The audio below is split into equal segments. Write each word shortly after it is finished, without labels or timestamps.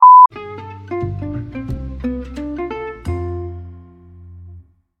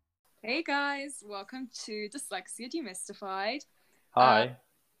Hey guys, welcome to Dyslexia Demystified. Hi.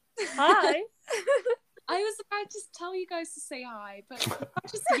 Hi. I was about to tell you guys to say hi, but I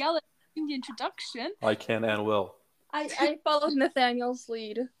just yell at in the introduction. I can and will. I followed Nathaniel's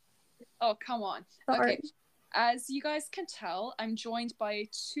lead. Oh, come on. Sorry. Okay. As you guys can tell, I'm joined by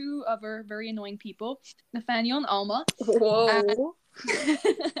two other very annoying people, Nathaniel and Alma. Whoa.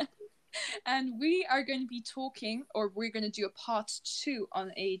 And we are going to be talking, or we're going to do a part 2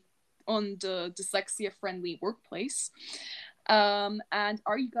 on the Dyslexia-friendly workplace. And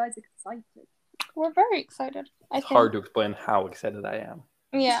are you guys excited? We're very excited. It's hard to explain how excited I am.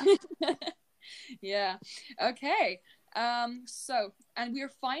 Yeah. Yeah. Okay. So, and we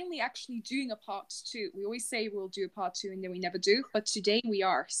are finally actually doing a part 2. We always say we'll do a part 2 and then we never do, but today we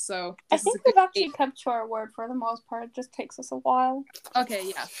are. So I think we've actually kept to our word for the most part. It just takes us a while. Okay,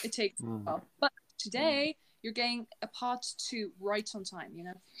 yeah, it takes a while. But today you're getting a part 2 right on time, you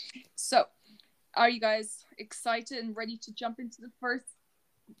know. So, are you guys excited and ready to jump into the first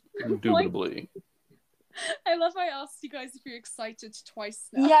Indubitably. I love how I asked you guys if you're excited twice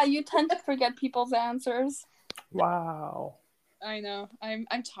now. Yeah, you tend to forget people's answers. Wow. I know. I'm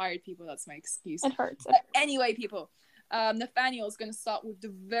tired, people. That's my excuse. It hurts. Anyway, people. Nathaniel is going to start with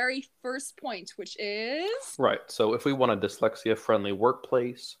the very first point, which is... Right. So if we want a dyslexia-friendly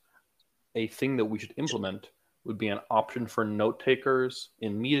workplace, a thing that we should implement would be an option for note takers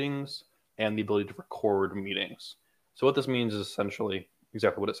in meetings and the ability to record meetings. So what this means is essentially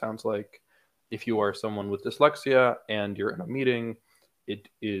exactly what it sounds like. If you are someone with dyslexia and you're in a meeting, it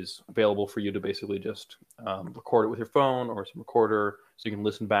is available for you to basically just record it with your phone or some recorder so you can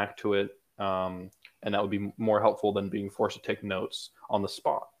listen back to it. And that would be more helpful than being forced to take notes on the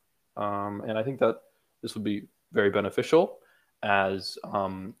spot. And I think that this would be very beneficial as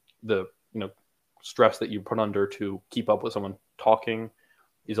the stress that you put under to keep up with someone talking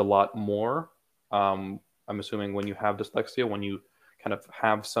is a lot more. I'm assuming when you have dyslexia, when you kind of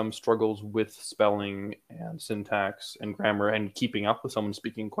have some struggles with spelling and syntax and grammar and keeping up with someone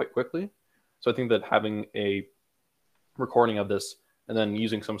speaking quite quickly. So I think that having a recording of this and then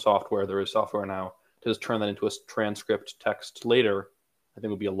using some software, there is software now, to just turn that into a transcript text later, I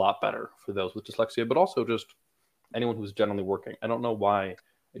think would be a lot better for those with dyslexia, but also just anyone who's generally working. I don't know why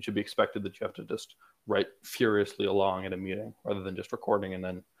it should be expected that you have to just write furiously along at a meeting rather than just recording and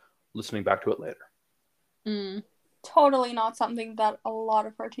then listening back to it later. Totally not something that a lot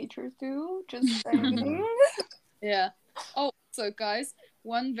of our teachers do. Just saying. Yeah. Oh, so guys,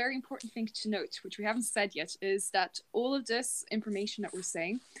 one very important thing to note, which we haven't said yet, is that all of this information that we're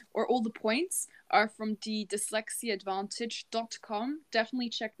saying, or all the points, are from the dyslexiaadvantage.com. Definitely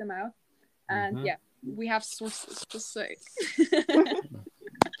check them out. And yeah, we have sources, just say.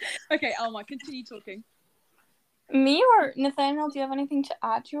 Okay, Alma, continue talking. Me or Nathaniel, do you have anything to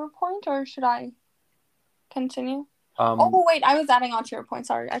add to your point, or should I continue? Oh wait, I was adding on to your point.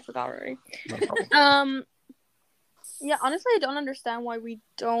 Sorry, I forgot already. No problem. Yeah, honestly, I don't understand why we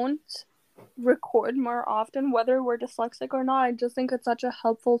don't record more often, whether we're dyslexic or not. I just think it's such a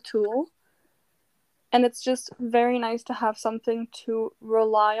helpful tool, and it's just very nice to have something to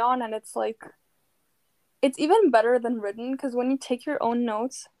rely on. And it's like, it's even better than written, because when you take your own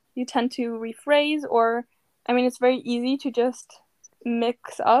notes, you tend to rephrase, or I mean, it's very easy to just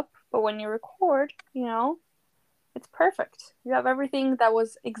mix up. But when you record, it's perfect. You have everything that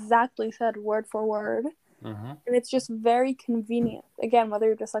was exactly said word for word. And it's just very convenient. Again, whether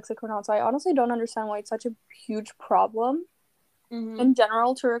you're dyslexic or not. So I honestly don't understand why it's such a huge problem in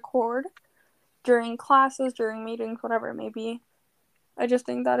general to record during classes, during meetings, whatever it may be. I just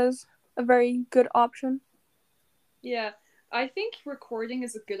think that is a very good option. Yeah, I think recording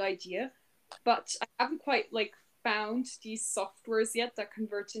is a good idea, but I haven't quite found these softwares yet that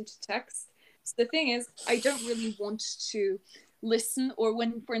convert into text. So the thing is, I don't really want to listen, or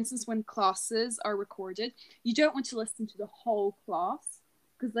for instance, when classes are recorded, you don't want to listen to the whole class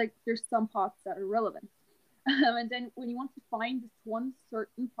because there's some parts that are relevant. And then when you want to find this one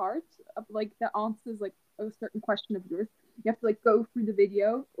certain part of that answers a certain question of yours, you have to go through the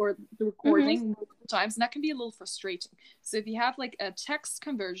video or the recording multiple times, and that can be a little frustrating. So if you have a text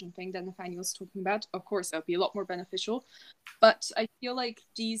conversion thing that Nathaniel's talking about, of course that would be a lot more beneficial. But I feel like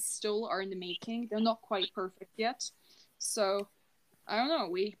these still are in the making. They're not quite perfect yet. So I don't know,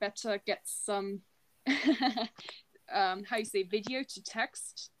 we better get some video to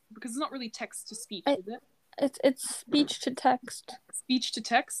text, because it's not really text to speech, is it? It's speech to text. Speech to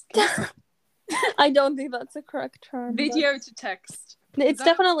text? I don't think that's a correct term. Video to text. It's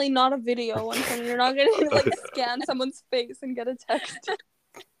definitely not a video one thing. You're not going to scan someone's face and get a text. No,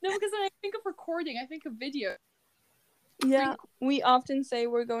 because when I think of recording, I think of video. Yeah, we often say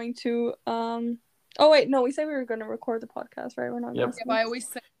we're going to oh wait, no, we say we were going to record the podcast, right? We're not Yep. going Yeah, but I always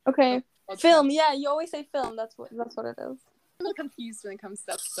say Okay. Film. Yeah, you always say film. That's what it is. I'm a little confused when it comes to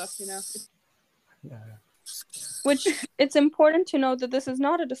that stuff, you know. Yeah. Which it's important to know that this is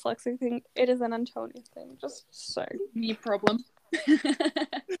not a dyslexic thing. It is an Antonia thing. Just so. Me problem. Anyway,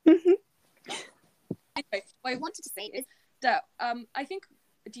 what I wanted to say is that I think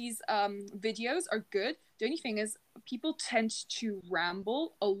these videos are good. The only thing is people tend to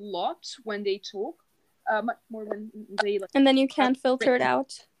ramble a lot when they talk, much more when they like. And then you can't filter it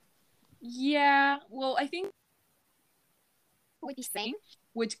out. Yeah, well, I think what he's saying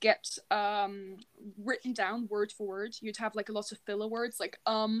would get written down word for word. You'd have like a lot of filler words like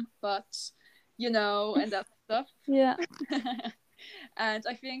but, you know, and that stuff. Yeah. And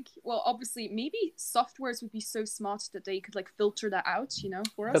I think, well, obviously, maybe softwares would be so smart that they could like filter that out, you know,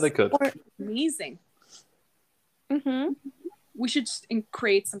 for us. Yeah, they could. Amazing. Mm-hmm. We should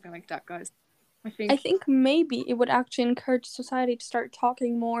create something like that, guys. I think maybe it would actually encourage society to start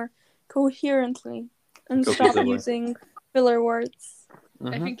talking more coherently and stop using filler words.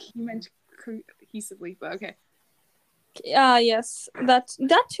 I think you meant cohesively, but okay. Yes, that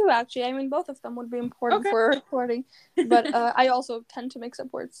too. Actually, I mean, both of them would be important for recording, but I also tend to mix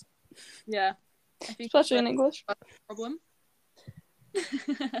up words. Yeah, I think especially in English. That's a problem.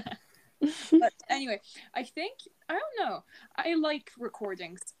 But anyway, I don't know. I like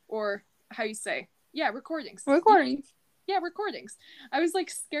recordings, or how you say? Yeah, recordings. Yeah, recordings. I was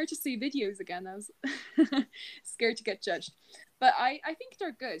like scared to see videos again. I was scared to get judged, but I think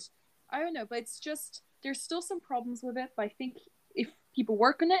they're good. I don't know, but it's just there's still some problems with it. But I think if people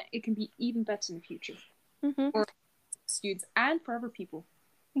work on it, it can be even better in the future for students and for other people.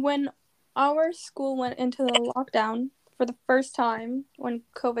 When our school went into the lockdown for the first time when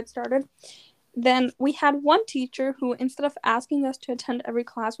COVID started, then we had one teacher who, instead of asking us to attend every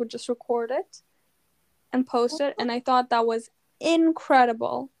class, would just record it and post it, and I thought that was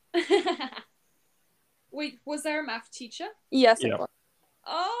incredible. Wait, was there a math teacher? Yes, yeah. It was.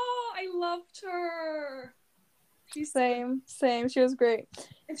 Oh, I loved her. She's same. She was great.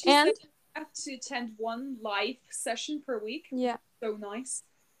 And she said you have to attend one live session per week. Yeah. So nice.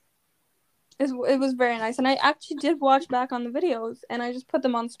 It was very nice, and I actually did watch back on the videos, and I just put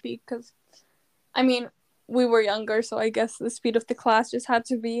them on speed because, I mean, we were younger, so I guess the speed of the class just had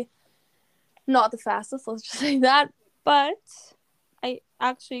to be not the fastest, let's just say that, but I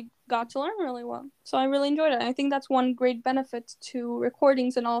actually got to learn really well, so I really enjoyed it. And I think that's one great benefit to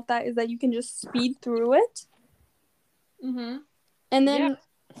recordings and all of that is that you can just speed through it, and then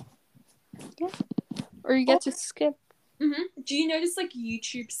or you get to skip. Do you notice like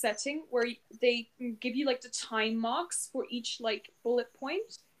YouTube setting where they give you like the time marks for each like bullet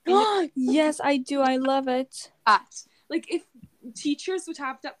point? Yes, I do. I love it. Like if teachers would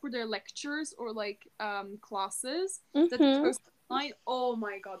have that for their lectures or like classes that post online, oh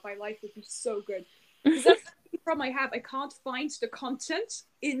my god, my life would be so good. Because that's the problem I have. I can't find the content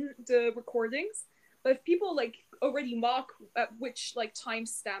in the recordings, but if people like already mark at which like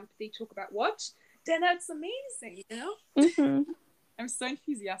timestamp they talk about what, then that's amazing, you know? I'm so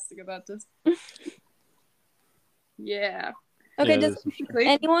enthusiastic about this. Yeah. Okay, does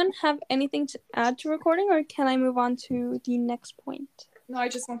anyone have anything to add to recording, or can I move on to the next point? No, I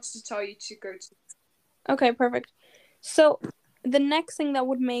just wanted to tell you to go to... Okay, perfect. So, the next thing that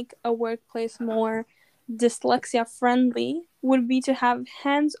would make a workplace more dyslexia-friendly would be to have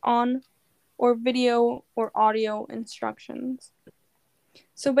hands-on or video or audio instructions.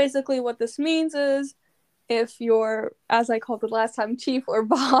 So basically what this means is if your, as I called it last time, chief or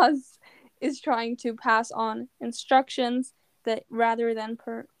boss is trying to pass on instructions that rather than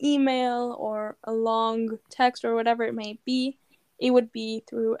per email or a long text or whatever it may be, it would be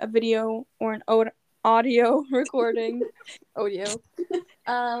through a video or an audio recording. Audio.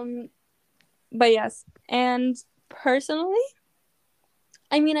 But yes, and personally,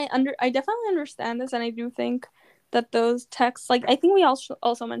 I mean, I definitely understand this, and I do think that those texts, like, I think we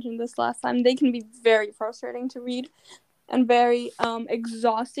also mentioned this last time, they can be very frustrating to read and very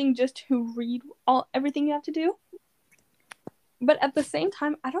exhausting just to read everything you have to do. But at the same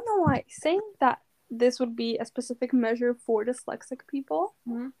time, I don't know why saying that this would be a specific measure for dyslexic people.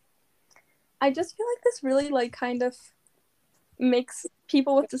 I just feel like this really like kind of makes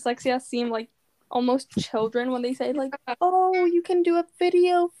people with dyslexia seem like almost children when they say like, oh, you can do a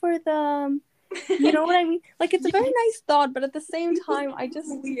video for them. You know what I mean? Like, it's a very nice thought, but at the same time, I just...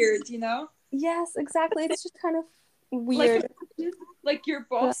 Weird, you know? Yes, exactly. It's just kind of weird. Like your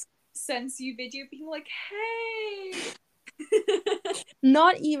boss sends you video being like, hey!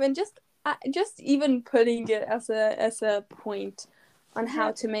 Not even, just just even putting it as a point on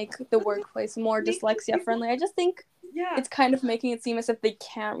how to make the workplace more dyslexia friendly, I just think it's kind of making it seem as if they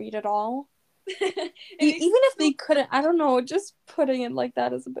can't read at all. Even if they couldn't, I don't know, just putting it like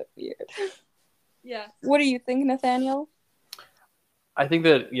that is a bit weird. Yeah. What do you think, Nathaniel? I think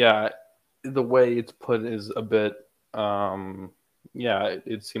that, the way it's put is a bit,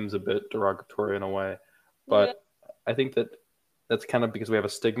 it seems a bit derogatory in a way. But I think that that's kind of because we have a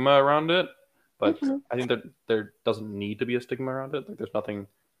stigma around it. But I think that there doesn't need to be a stigma around it. Like, there's nothing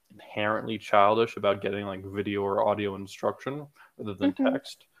inherently childish about getting like video or audio instruction rather than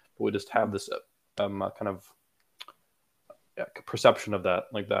text. But we just have this kind of perception of that,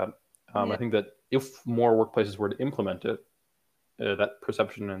 like that. I think that if more workplaces were to implement it, that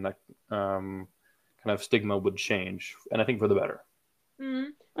perception and that kind of stigma would change, and I think for the better.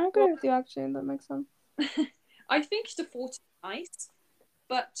 I agree with you, actually. That makes sense. I think the thought is nice,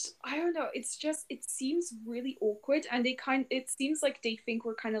 but I don't know. It's just, it seems really awkward, and it seems like they think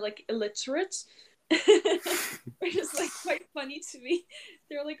we're kind of like illiterate, which is like quite funny to me.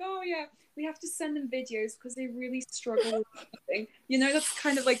 They're like, oh yeah, we have to send them videos because they really struggle with something. You know, that's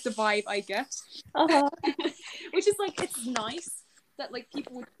kind of like the vibe I get. Which is like, it's nice that like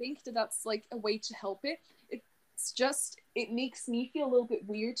people would think that that's like a way to help it. It's just, it makes me feel a little bit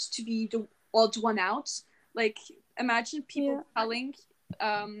weird to be the odd one out. Like, imagine people telling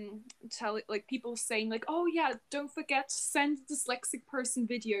like people saying like, oh yeah, don't forget to send dyslexic person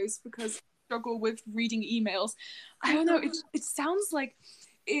videos because they struggle with reading emails. I don't know, it sounds like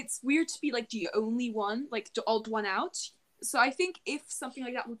it's weird to be like the only one, like the odd one out. So I think if something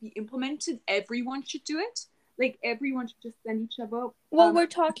like that would be implemented, everyone should do it. Like, everyone should just send each other. Well, we're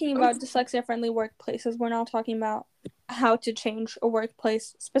talking about dyslexia-friendly workplaces. We're not talking about how to change a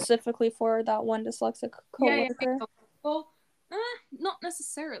workplace specifically for that one dyslexic coworker. Well, not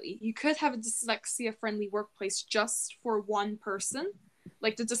necessarily. You could have a dyslexia-friendly workplace just for one person,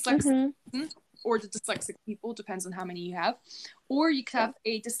 like the dyslexic person, or the dyslexic people, depends on how many you have. Or you could have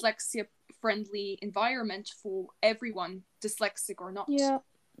a dyslexia-friendly environment for everyone, dyslexic or not. Yeah.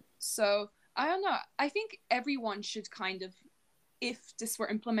 So, I don't know. I think everyone should kind of, if this were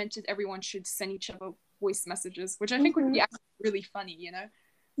implemented, everyone should send each other voice messages, which I think would be actually really funny, you know?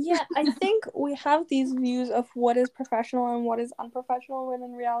 Yeah, I think we have these views of what is professional and what is unprofessional, when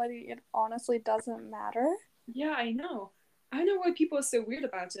in reality it honestly doesn't matter. Yeah, I know. I know why people are so weird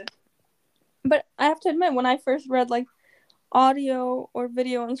about it. But I have to admit, when I first read like audio or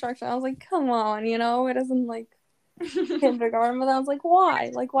video instruction, I was like, come on, you know, it isn't like kindergarten. But I was like,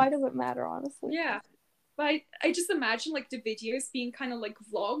 why? Like, why does it matter, honestly? Yeah. But I just imagine like the videos being kind of like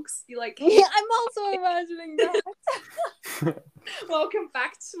vlogs. Be like, yeah, I'm also imagining that. Welcome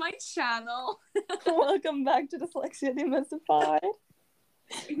back to my channel. Welcome back to Dyslexia Demystified.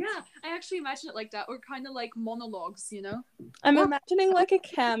 Yeah, I actually imagine it like that, or kind of like monologues, you know? I'm imagining like a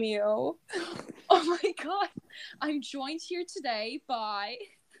cameo. Oh my god, I'm joined here today by...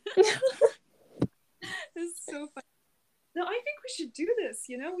 This is so funny. No, I think we should do this,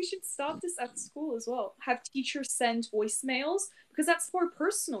 you know? We should start this at school as well. Have teachers send voicemails, because that's more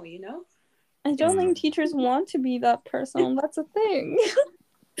personal, you know? I don't think teachers want to be that personal. That's a thing.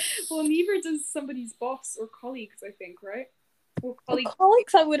 Well, neither does somebody's boss or colleagues, I think, right? Well,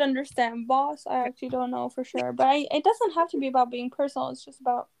 colleagues I would understand. Boss, I actually don't know for sure. But it doesn't have to be about being personal. It's just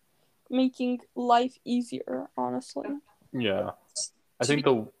about making life easier, honestly. Yeah. I think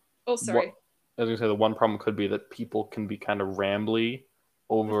the... Oh, sorry. I was going to say the one problem could be that people can be kind of rambly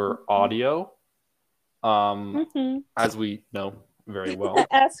over audio, as we know very well.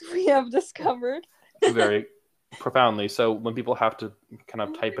 As we have discovered. Very profoundly. So when people have to kind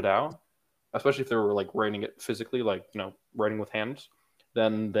of type it out, especially if they were like writing it physically, like, you know, writing with hands,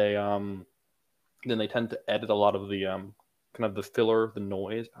 then they tend to edit a lot of the kind of the filler, the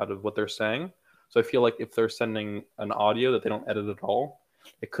noise out of what they're saying. So I feel like if they're sending an audio that they don't edit at all,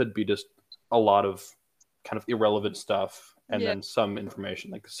 it could be just a lot of kind of irrelevant stuff, and then some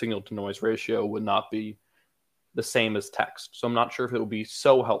information, like the signal to noise ratio would not be the same as text. So I'm not sure if it would be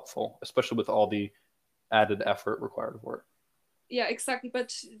so helpful, especially with all the added effort required for it. Yeah, exactly.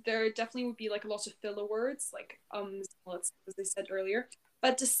 But there definitely would be like a lot of filler words, like as I said earlier.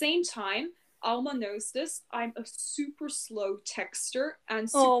 But at the same time, Alma knows this. I'm a super slow texter, and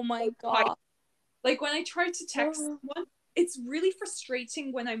oh my god, like when I try to text someone, it's really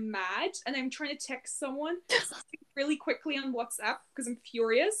frustrating when I'm mad and I'm trying to text someone really quickly on WhatsApp because I'm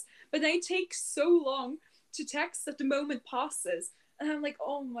furious. But then it takes so long to text that the moment passes, and I'm like,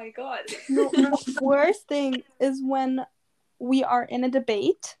 oh my god. The worst thing is when we are in a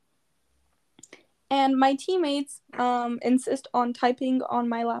debate And my teammates insist on typing on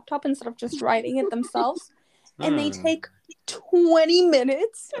my laptop instead of just writing it themselves. And they take 20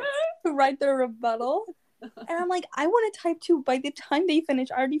 minutes to write their rebuttal. And I'm like, I want to type too. By the time they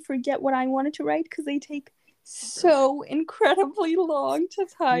finish, I already forget what I wanted to write because they take so incredibly long to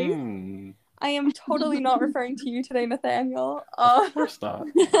type. I am totally not referring to you today, Nathaniel. Of course not.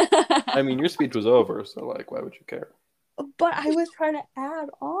 I mean, your speech was over, so like, why would you care? But I was trying to add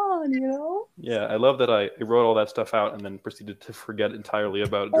on, you know? Yeah, I love that I wrote all that stuff out and then proceeded to forget entirely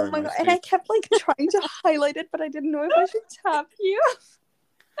about it during my God, speech. and I kept like trying to highlight it, but I didn't know if I should tap you.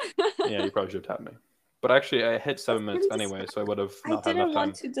 Yeah, you probably should have tapped me. But actually, I hit 7 minutes anyway, so I would have not had enough time. I didn't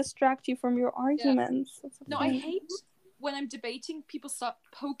want to distract you from your arguments. Yeah. No, I hate when I'm debating, people start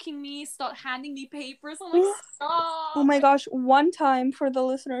poking me, start handing me papers. I'm like, stop! Oh my gosh, one time, for the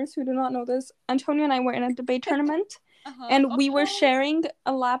listeners who do not know this, Antonia and I were in a debate tournament, and we were sharing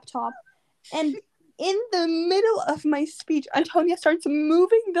a laptop, and in the middle of my speech, Antonia starts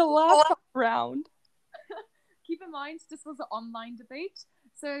moving the laptop around. Keep in mind, this was an online debate,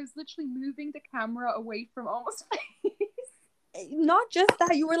 so I was literally moving the camera away from Alma's face. Not just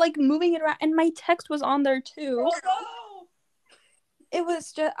that, you were like moving it around, and my text was on there too. Oh no! It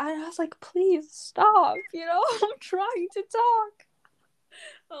was just, I was like, please stop, you know, I'm trying to talk.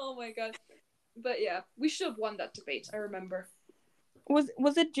 Oh my god. But yeah, we should have won that debate, I remember.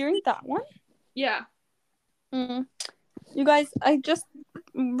 Was it during that one? Yeah. You guys, I just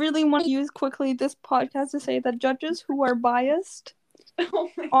really want to use quickly this podcast to say that judges who are biased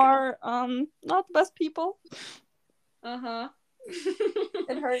are not the best people. It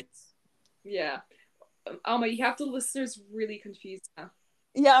hurts. Yeah. Alma, you have the listeners really confused now.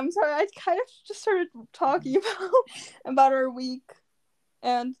 Yeah, I'm sorry. I kind of just started talking about our week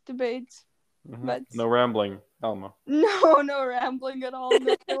and debates. But no rambling, Alma. No rambling at all.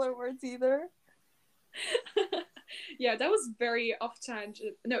 No killer words either. Yeah, that was very off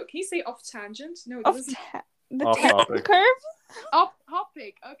tangent. No, can you say off tangent? No, off topic. Off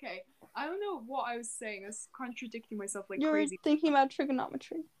topic. Okay. I don't know what I was saying. I was contradicting myself like crazy. You're thinking about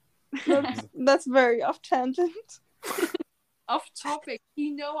trigonometry. That's very off tangent. Off topic.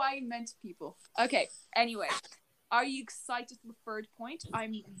 You know I meant people. Okay. Anyway, are you excited for the third point?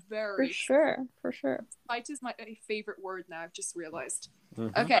 I'm very For sure. Excited is my favorite word now. I've just realized.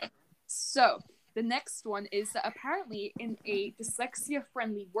 Okay. So the next one is that apparently in a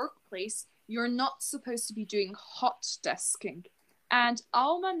dyslexia-friendly workplace, you're not supposed to be doing hot desking. And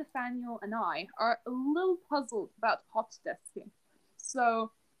Alma, Nathaniel, and I are a little puzzled about hot desking.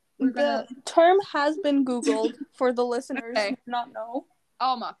 So the term has been Googled for the listeners who do not know.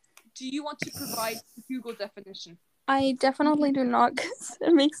 Alma, do you want to provide the Google definition? I definitely do not, because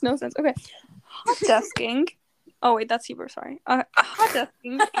it makes no sense. Okay. Hot desking. Oh, wait, that's Hebrew, sorry. Hot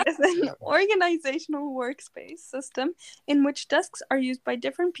desking is an organizational workspace system in which desks are used by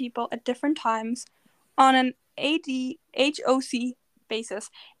different people at different times on an ADHOC basis.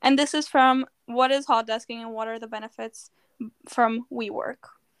 And this is from What is Hot Desking and What Are the Benefits from WeWork,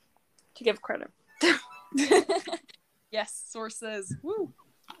 to give credit. Yes, sources. Woo.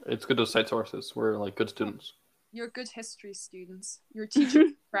 It's good to cite sources. We're like good students. You're good history students. Your teacher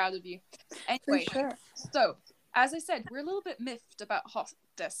is proud of you. Anyway, so as I said, we're a little bit miffed about hot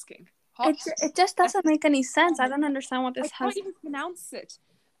desking. It just doesn't make any sense. I don't understand what this has. I can't even pronounce it.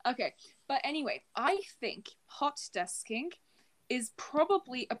 Okay, but anyway, I think hot desking is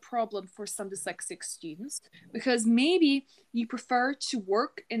probably a problem for some dyslexic students because maybe you prefer to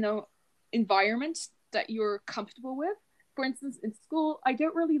work in an environment that you're comfortable with. For instance, in school, I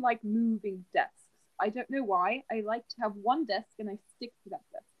don't really like moving desks. I don't know why. I like to have one desk and I stick to that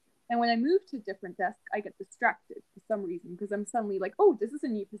desk. And when I move to a different desk, I get distracted for some reason because I'm suddenly like, oh, this is a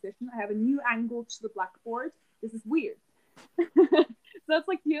new position. I have a new angle to the blackboard. This is weird. So that's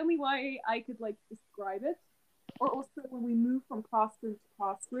like the only way I could like describe it. Or also when we move from classroom to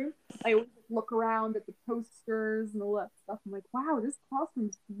classroom, I always look around at the posters and all that stuff. I'm like, wow, this classroom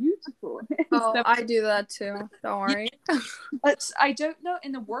is beautiful. Oh, I do that too. Don't worry. But I don't know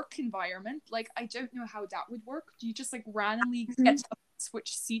in a work environment, like I don't know how that would work. Do you just like randomly get to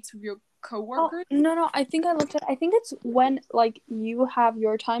switch seats with your coworkers? Oh, no, I think I think it's when like you have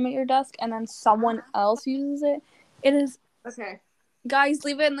your time at your desk and then someone else uses it. It is okay. Guys,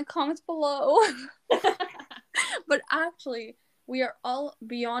 leave it in the comments below. But actually, we are all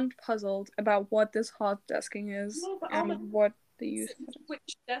beyond puzzled about what this hot desking is and what they use.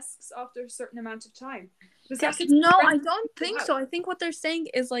 Switch desks after a certain amount of time. No, I don't think so. I think what they're saying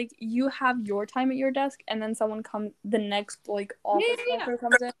is like you have your time at your desk, and then someone the next like office worker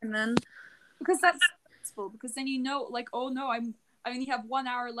comes in, and then because that's useful. Because then you know, like, oh no, I'm I only have 1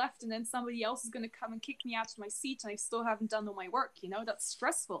 hour left, and then somebody else is going to come and kick me out of my seat, and I still haven't done all my work. That's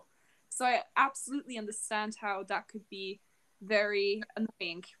stressful. So I absolutely understand how that could be very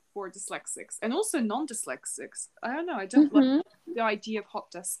annoying for dyslexics and also non-dyslexics. I don't know. I don't like the idea of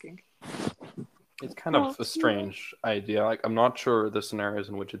hot desking. It's kind of a strange idea. Like, I'm not sure the scenarios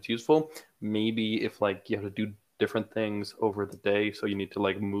in which it's useful. Maybe if like you have to do different things over the day, so you need to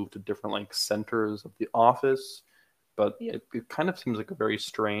like move to different like centers of the office. But it kind of seems like a very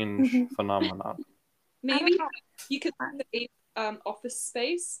strange phenomenon. Maybe you could save office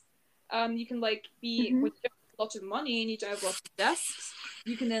space. You can like be with a lot of money and you don't have lots of desks.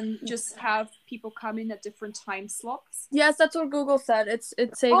 You can then just have people come in at different time slots. Yes, that's what Google said. It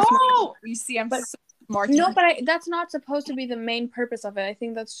saves money. You see, I'm so smart. No, but that's not supposed to be the main purpose of it. I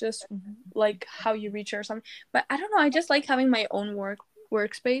think that's just like how you reach it or something. But I don't know. I just like having my own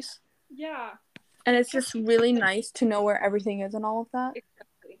workspace. Yeah. And it's just really nice to know where everything is and all of that.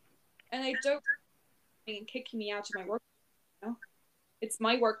 Exactly. And I don't mean kicking me out of my work. It's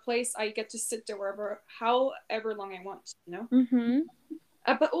my workplace. I get to sit there however long I want,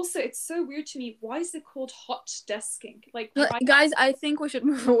 But also, it's so weird to me. Why is it called hot desking? Like, guys, I think we should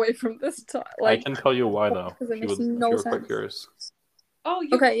move away from this topic. I can tell you why, though. Because it makes no sense. Oh,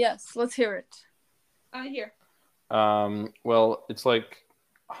 okay, yes. Let's hear it. Here. Well, it's like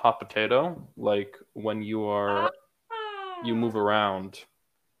hot potato. Like, when you move around.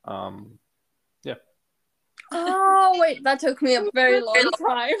 Oh, wait. That took me a very long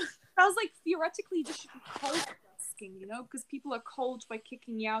time. I was like, theoretically, this should be called desking, because people are cold by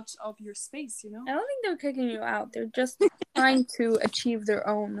kicking you out of your space, I don't think they're kicking you out. They're just trying to achieve their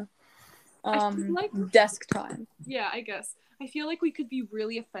own desk time. Yeah, I guess. I feel like we could be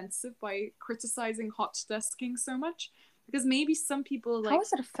really offensive by criticizing hot desking so much. Because maybe some people like... How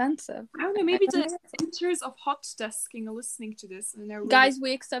is it offensive? I don't know, maybe the enters of hot desking are listening to this and they're really... Guys,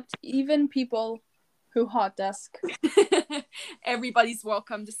 we accept even people who hot desk. Everybody's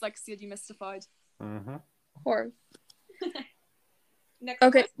welcome. Dyslexia Demystified. Or... Next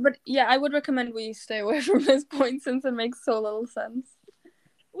okay, but yeah, I would recommend we stay away from this point since it makes so little sense.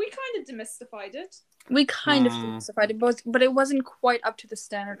 We kind of demystified it. We kind of demystified it, but it wasn't quite up to the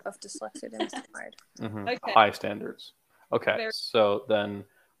standard of Dyslexia Demystified. Okay. High standards. Okay, so then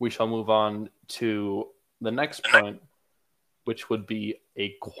we shall move on to the next point, which would be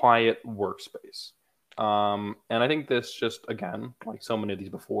a quiet workspace. And I think this just, again, like so many of these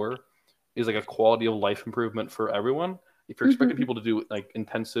before, is like a quality of life improvement for everyone. If you're expecting people to do like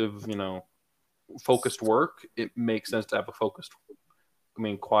intensive, focused work, it makes sense to have a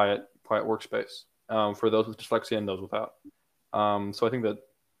quiet workspace for those with dyslexia and those without. So I think that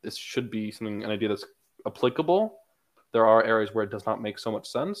this should be an idea that's applicable. There are areas where it does not make so much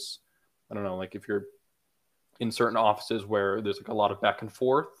sense. I don't know, like if you're in certain offices where there's like a lot of back and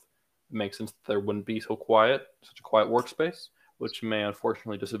forth, it makes sense that there wouldn't be such a quiet workspace, which may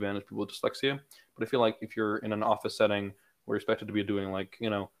unfortunately disadvantage people with dyslexia. But I feel like if you're in an office setting where you're expected to be doing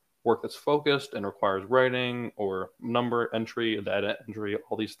work that's focused and requires writing or number entry, data entry,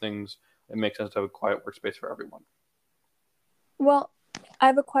 all these things, it makes sense to have a quiet workspace for everyone. Well, I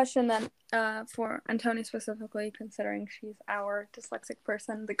have a question then for Antonia specifically, considering she's our dyslexic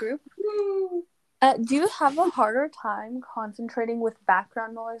person in the group. Do you have a harder time concentrating with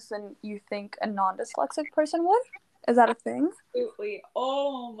background noise than you think a non-dyslexic person would? Is that a thing? Absolutely.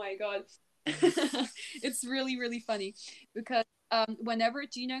 Oh my god. It's really, really funny because whenever,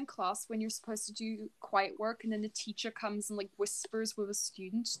 in class when you're supposed to do quiet work and then the teacher comes and like whispers with a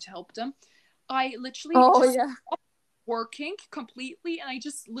student to help them, I literally stop working completely and I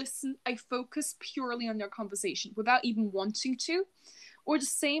just listen. I focus purely on their conversation without even wanting to. Or the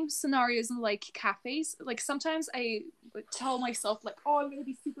same scenarios in like cafes. Like sometimes I tell myself like, oh, I'm going to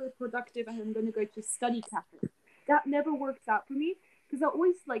be super productive and I'm going to go to a study cafe. That never works out for me because I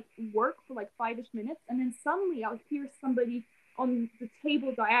always like work for like 5-ish minutes and then suddenly I'll hear somebody on the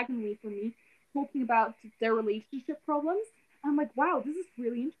table diagonally from me talking about their relationship problems. I'm like, wow, this is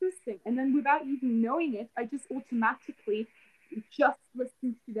really interesting. And then without even knowing it, I just automatically just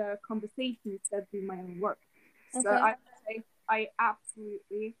listen to the conversation instead of doing my own work. Okay. So I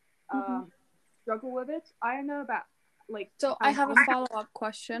absolutely struggle with it. I don't know about like... So I have a follow-up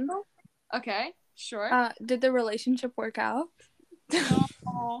question. Okay, sure. Did the relationship work out?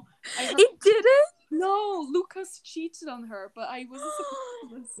 No. It didn't? No, Lucas cheated on her, but I wasn't supposed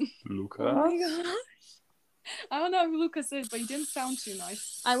to listen. Lucas? Oh my gosh. I don't know who Lucas is, but he didn't sound too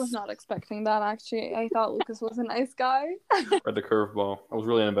nice. I was not expecting that, actually. I thought Lucas was a nice guy. Read the curveball. I was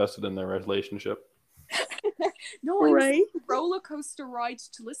really invested in their relationship. No, it was a roller coaster ride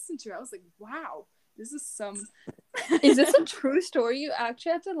to listen to. I was like, wow, this is some Is this a true story? You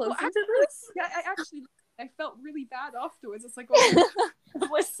actually had to listen to this? Yeah, I felt really bad afterwards. It's like, oh, I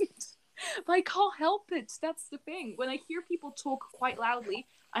listened. But I can't help it. That's the thing. When I hear people talk quite loudly,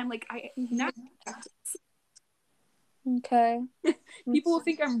 I'm like, Okay. People will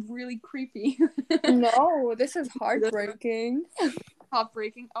think I'm really creepy. No, this is heartbreaking.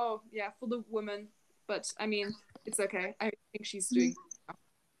 Heartbreaking. Oh, yeah, for the woman. But, I mean, it's okay. I think she's doing...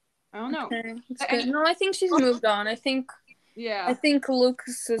 I don't know. Okay, that's good. No, I think she's moved on. I think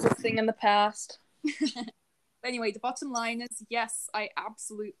Lucas is a thing in the past. Anyway, the bottom line is, yes, I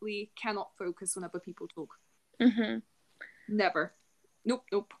absolutely cannot focus whenever people talk. Mm-hmm. Never.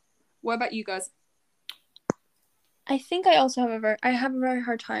 Nope. What about you guys? I think I also have a very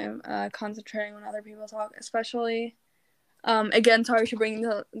hard time concentrating when other people talk, especially again, sorry to bring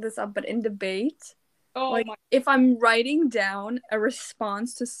this up, but in debate, if I'm writing down a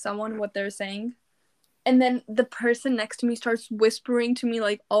response to someone what they're saying, and then the person next to me starts whispering to me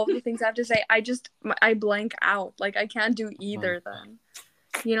like all the things I have to say, I blank out. Like I can't do either then.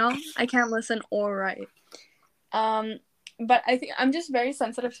 You know? I can't listen or write. But I think I'm just very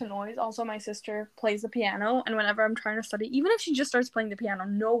sensitive to noise. Also, my sister plays the piano, and whenever I'm trying to study, even if she just starts playing the piano,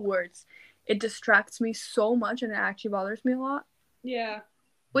 no words, it distracts me so much, and it actually bothers me a lot. Yeah.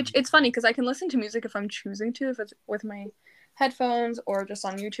 Which, it's funny, because I can listen to music if I'm choosing to, if it's with my headphones, or just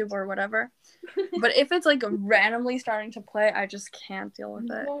on YouTube, or whatever. But if it's, like, randomly starting to play, I just can't deal with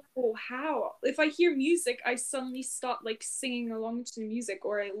it. Oh, how? If I hear music, I suddenly start, like, singing along to the music,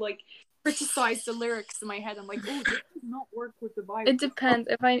 or I, like... criticize the lyrics in my head. I'm like, oh, this does not work with the vibe. It depends.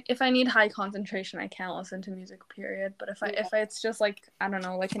 If I need high concentration, I can't listen to music, period. But if it's just like, I don't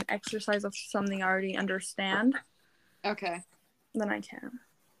know, like an exercise of something I already understand, okay, then I can.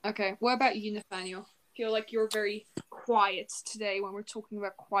 Okay, what about you, Nathaniel? I feel like you're very quiet today when we're talking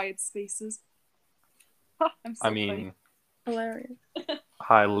about quiet spaces. I'm so funny. Hilarious.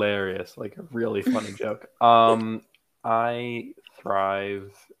 Hilarious, like a really funny joke. I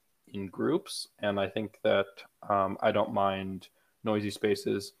thrive in groups, and I think that I don't mind noisy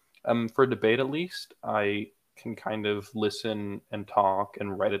spaces. For debate, at least, I can kind of listen and talk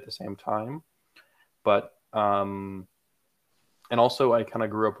and write at the same time. But and also, I kind of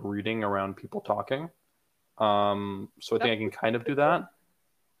grew up reading around people talking, so I think I can kind of do that.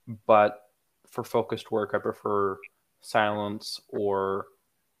 But for focused work, I prefer silence or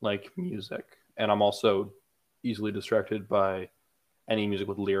like music, and I'm also easily distracted by any music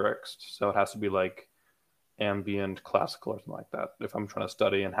with lyrics, so it has to be like ambient classical or something like that if I'm trying to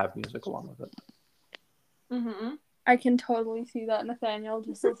study and have music along with it. Mm-hmm. I can totally see that, Nathaniel,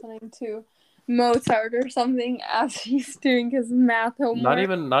 just listening to Mozart or something as he's doing his math homework. Not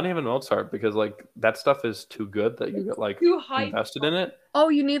even Mozart, because like that stuff is too good that you get like invested in it. Oh,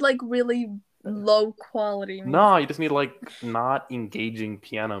 you need like really low quality music. No, you just need like not engaging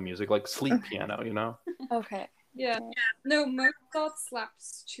piano music, like sleep piano, you know? Okay. Yeah. No, Mozart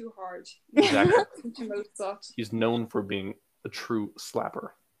slaps too hard. Exactly. To Mozart. He's known for being a true slapper.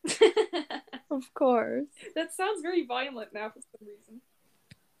 Of course. That sounds very violent now for some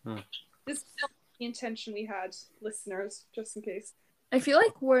reason. This is not the intention we had, listeners, just in case. I feel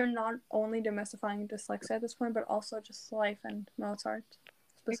like we're not only demystifying dyslexia at this point, but also just life and Mozart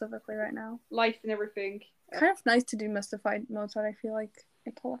specifically right now. Life and everything. Kind of nice to demystify Mozart. I feel like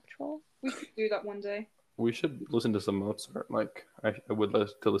intellectual. We should do that one day. We should listen to some Mozart. Like I would like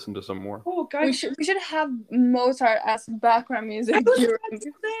to listen to some more. Oh, guys, we should have Mozart as background music. I was about to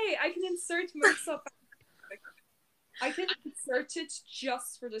say I can insert Mozart. I can insert it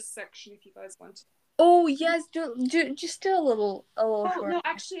just for this section if you guys want. Oh yes, just do a little. Oh short. no,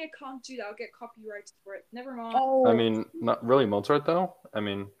 actually I can't do that. I'll get copyrighted for it. Never mind. Oh. I mean, not really Mozart though. I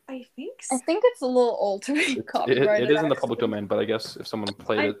mean, I think so. I think it's a little old to be copyrighted. It is in the public domain, but I guess if someone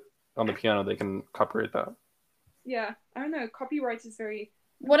played it on the piano, they can copyright that. Yeah, I don't know. Copyright is very...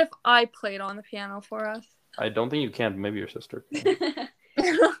 What if I played on the piano for us? I don't think you can. Maybe your sister can.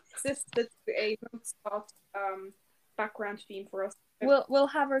 This is a Mozart background theme for us. We'll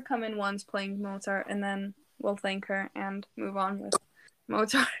have her come in once playing Mozart, and then we'll thank her and move on with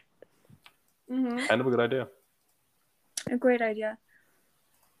Mozart. Mm-hmm. Kind of a good idea. A great idea.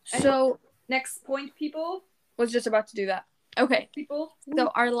 So next point, people. Was just about to do that. Okay. People.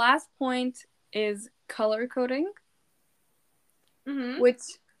 So our last point is color coding. Mm-hmm. Which,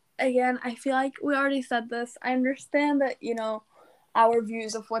 again, I feel like we already said this. I understand that, you know, our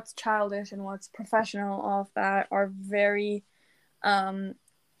views of what's childish and what's professional, all of that, are very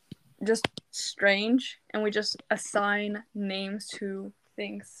just strange, and we just assign names to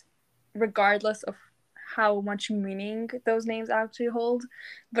things regardless of how much meaning those names actually hold.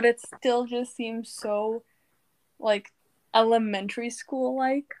 But it still just seems so like elementary school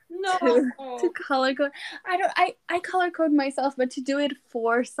like No. to color code. I color code myself, but to do it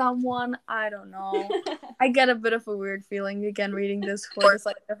for someone, I don't know. I get a bit of a weird feeling again reading this for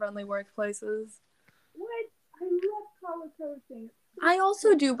Dyslexia-friendly workplaces. What? I love color coding. I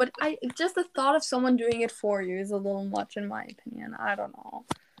also do, but just the thought of someone doing it for you is a little much in my opinion. I don't know.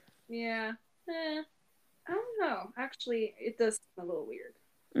 Yeah. I don't know. Actually, it does seem a little weird.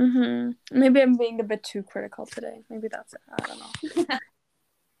 Maybe I'm being a bit too critical today. Maybe that's it. I don't know.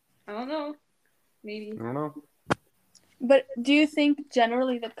 I don't know. Maybe. I don't know. But do you think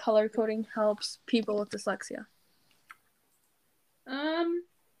generally that color coding helps people with dyslexia?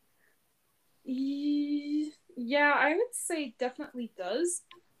 Yeah, I would say definitely does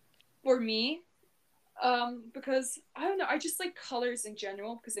for me. Because I don't know, I just like colors in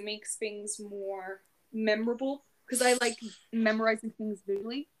general because it makes things more memorable. Because I like memorizing things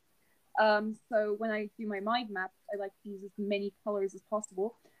visually. So when I do my mind map, I like to use as many colors as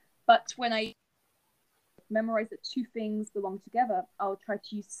possible. But when I memorize that two things belong together, I'll try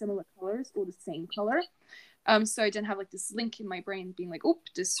to use similar colors or the same color. So I don't have like this link in my brain being like, oh,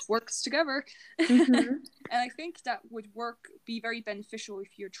 this works together. And I think that would be very beneficial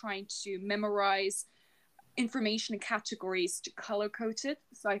if you're trying to memorize information and categories to color code it.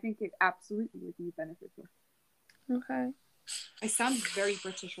 So I think it absolutely would be beneficial. Okay. I sound very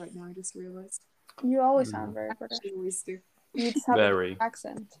British right now, I just realized. You always sound very British. I always do. You just have an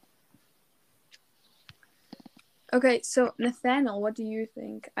accent. Okay, so Nathaniel, what do you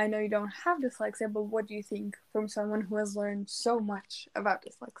think? I know you don't have dyslexia, but what do you think from someone who has learned so much about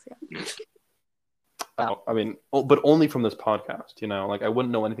dyslexia? I mean, but only from this podcast, you know? Like, I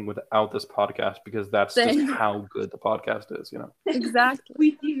wouldn't know anything without this podcast because that's just how good the podcast is, you know? Exactly.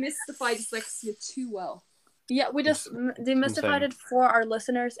 We demystify dyslexia too well. Yeah, we just demystified it for our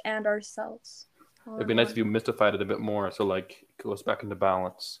listeners and ourselves. It'd be nice if you mystified it a bit more so, like, it goes back into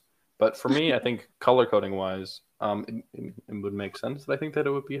balance. But for me, I think color coding wise, it would make sense that I think that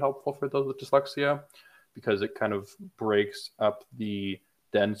it would be helpful for those with dyslexia because it kind of breaks up the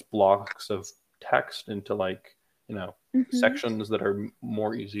dense blocks of text into like, you know, sections that are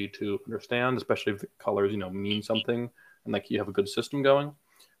more easy to understand, especially if the colors, you know, mean something and like you have a good system going.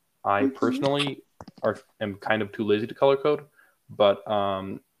 I personally am kind of too lazy to color code, but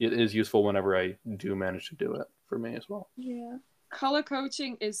it is useful whenever I do manage to do it for me as well. Yeah. Color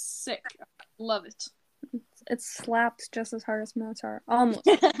coding is sick. Love it. It slaps just as hard as Mozart. Almost.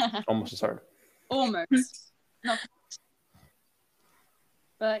 Almost as hard. Almost. Not.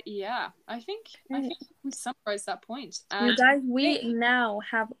 But yeah, I think we summarized that point. You guys, we now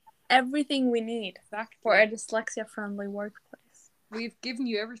have everything we need for a dyslexia-friendly workplace. We've given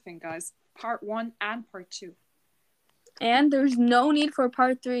you everything, guys. Part 1 and part 2. And there's no need for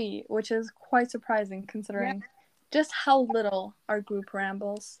part 3, which is quite surprising considering just how little our group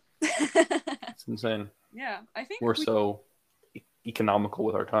rambles. It's insane. Yeah, I think we're so economical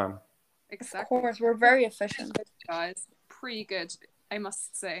with our time. Exactly. Of course, we're very efficient. Guys, pretty good, I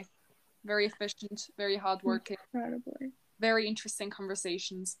must say. Very efficient, very hardworking. Incredibly. Very interesting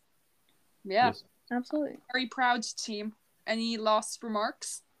conversations. Yeah. Yes. Absolutely. Very proud team. Any last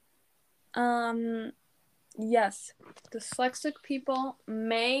remarks? Yes. Dyslexic people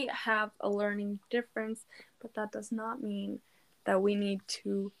may have a learning difference, but that does not mean that we need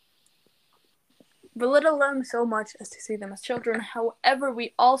to belittle them so much as to see them as children. However,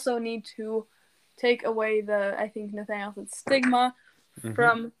 we also need to take away I think Nathaniel said, stigma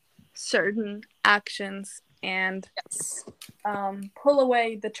from certain actions and pull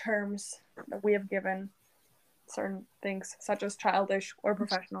away the terms that we have given certain things, such as childish or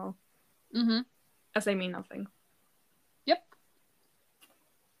professional, as they mean nothing. Yep.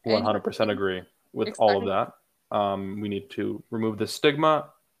 100% agree with all of that. We need to remove the stigma,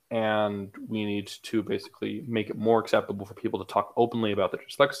 and we need to basically make it more acceptable for people to talk openly about their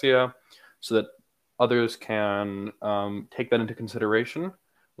dyslexia so that others can take that into consideration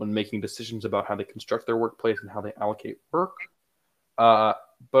when making decisions about how they construct their workplace and how they allocate work.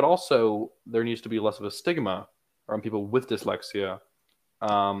 But also, there needs to be less of a stigma around people with dyslexia,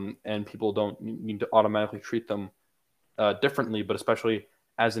 and people don't need to automatically treat them differently, but especially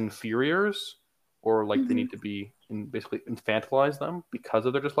as inferiors, or like they need to be basically infantilize them because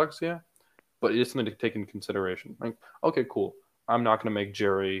of their dyslexia. But it's something to take into consideration. Like, okay, cool. I'm not going to make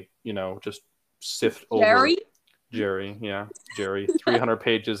Jerry, just sift over Jerry, 300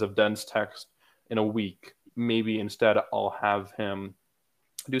 pages of dense text in a week. Maybe instead I'll have him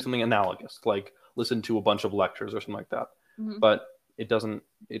do something analogous, like listen to a bunch of lectures or something like that. But it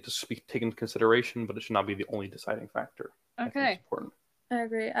just be taken into consideration, but it should not be the only deciding factor. Okay. Important. I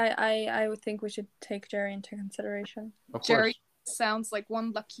agree. I would think we should take Jerry into consideration. Of Jerry course. sounds like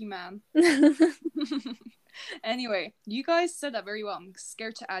one lucky man. Anyway, you guys said that very well. I'm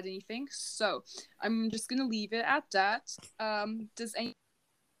scared to add anything, so I'm just gonna leave it at that. Does any,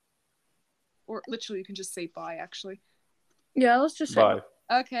 or literally you can just say bye actually. Yeah, let's just say Bye.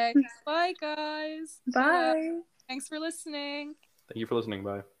 Okay, bye guys. bye. Thanks for listening. Thank you for listening.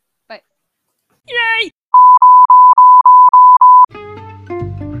 Bye. Bye. Yay!